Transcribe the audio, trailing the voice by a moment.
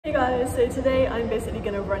Hey guys, so today I'm basically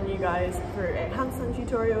going to run you guys through a handstand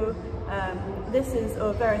tutorial. This is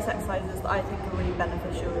of various exercises that I think are really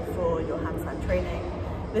beneficial for your handstand training.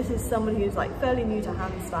 This is someone who's like fairly new to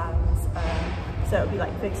handstands, so it'll be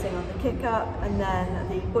like focusing on the kick up and then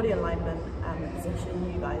the body alignment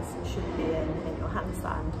position you guys should be in your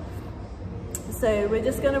handstand. So we're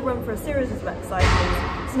just going to run for a series of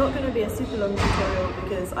exercises. It's not going to be a super long tutorial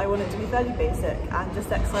because I want it to be fairly basic and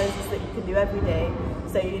just exercises that you can do every day.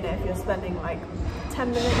 So, you know, if you're spending like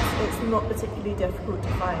 10 minutes, it's not particularly difficult to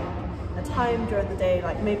find a time during the day,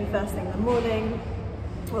 like maybe first thing in the morning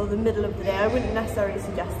or the middle of the day. I wouldn't necessarily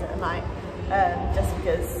suggest it at night, just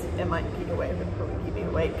because it might keep you awake, but probably keep you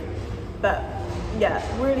awake. But yeah,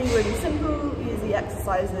 really, really simple, easy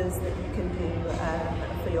exercises that you can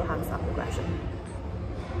do for your handstand progression.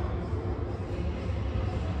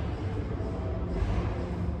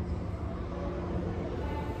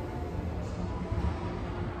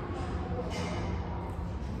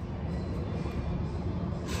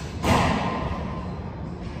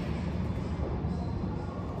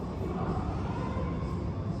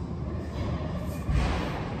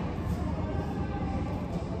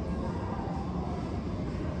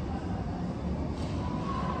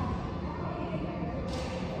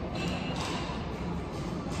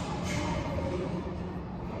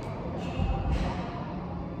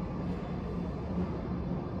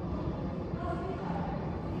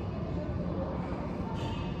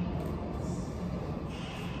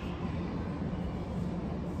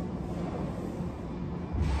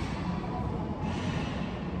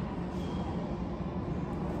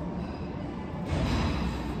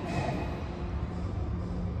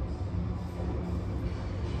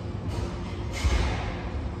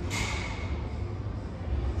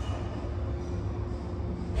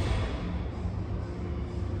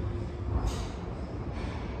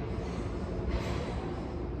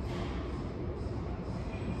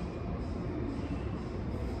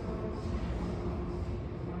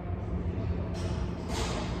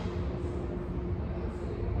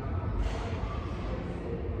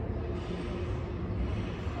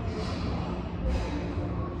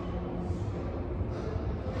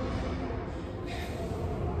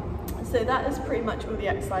 So that is pretty much all the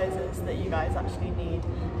exercises that you guys actually need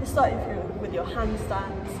to start with your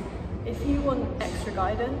handstands. If you want extra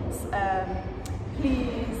guidance,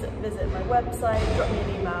 please visit my website, drop me an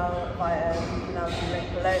email via the email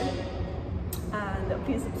link below, and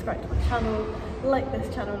please subscribe to my channel, like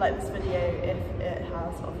this video if it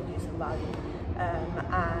has offered you some value,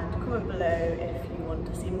 and comment below if you want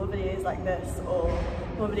to see more videos like this, or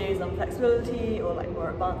more videos on flexibility, or like more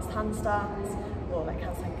advanced handstands, or like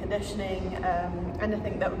handstand conditioning,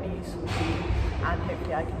 anything that would be useful to you, and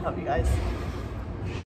hopefully I can help you guys.